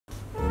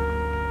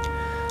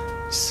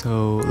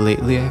So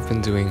lately I've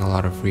been doing a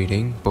lot of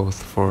reading,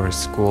 both for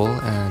school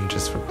and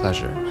just for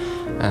pleasure.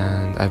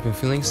 And I've been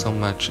feeling so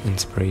much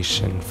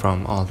inspiration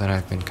from all that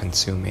I've been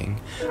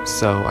consuming.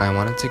 So I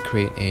wanted to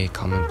create a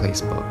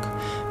commonplace book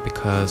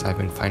because I've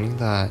been finding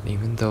that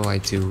even though I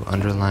do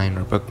underline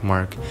or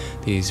bookmark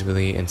these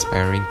really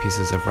inspiring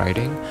pieces of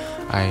writing,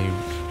 I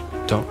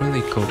don't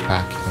really go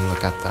back and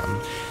look at them.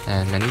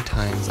 And many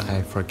times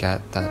I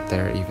forget that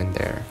they're even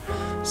there.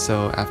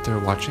 So after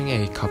watching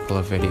a couple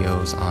of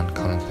videos on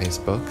Commonplace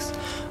Books,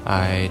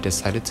 I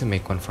decided to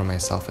make one for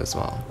myself as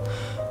well.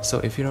 So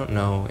if you don't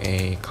know,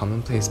 a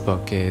Commonplace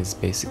Book is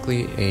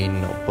basically a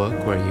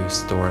notebook where you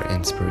store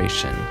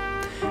inspiration.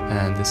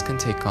 And this can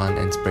take on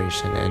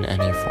inspiration in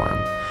any form.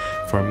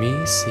 For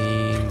me,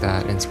 seeing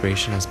that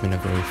inspiration has been a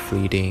very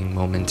fleeting,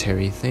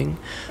 momentary thing,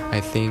 I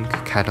think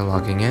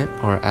cataloging it,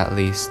 or at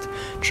least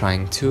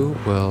trying to,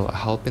 will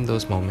help in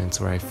those moments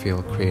where I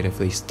feel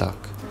creatively stuck.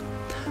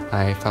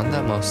 I found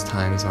that most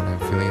times when I'm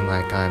feeling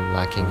like I'm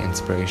lacking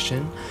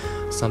inspiration,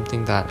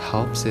 something that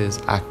helps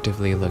is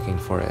actively looking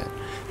for it.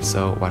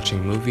 So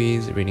watching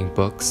movies, reading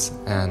books,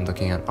 and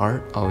looking at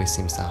art always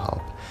seems to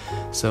help.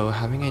 So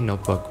having a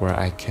notebook where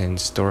I can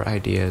store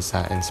ideas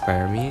that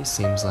inspire me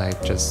seems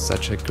like just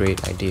such a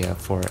great idea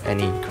for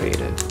any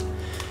creative.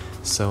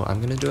 So I'm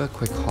gonna do a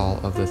quick haul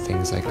of the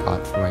things I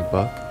got for my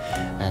book,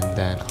 and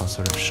then I'll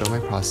sort of show my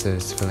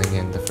process filling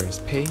in the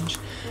first page,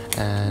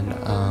 and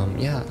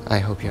yeah, I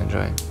hope you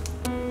enjoy.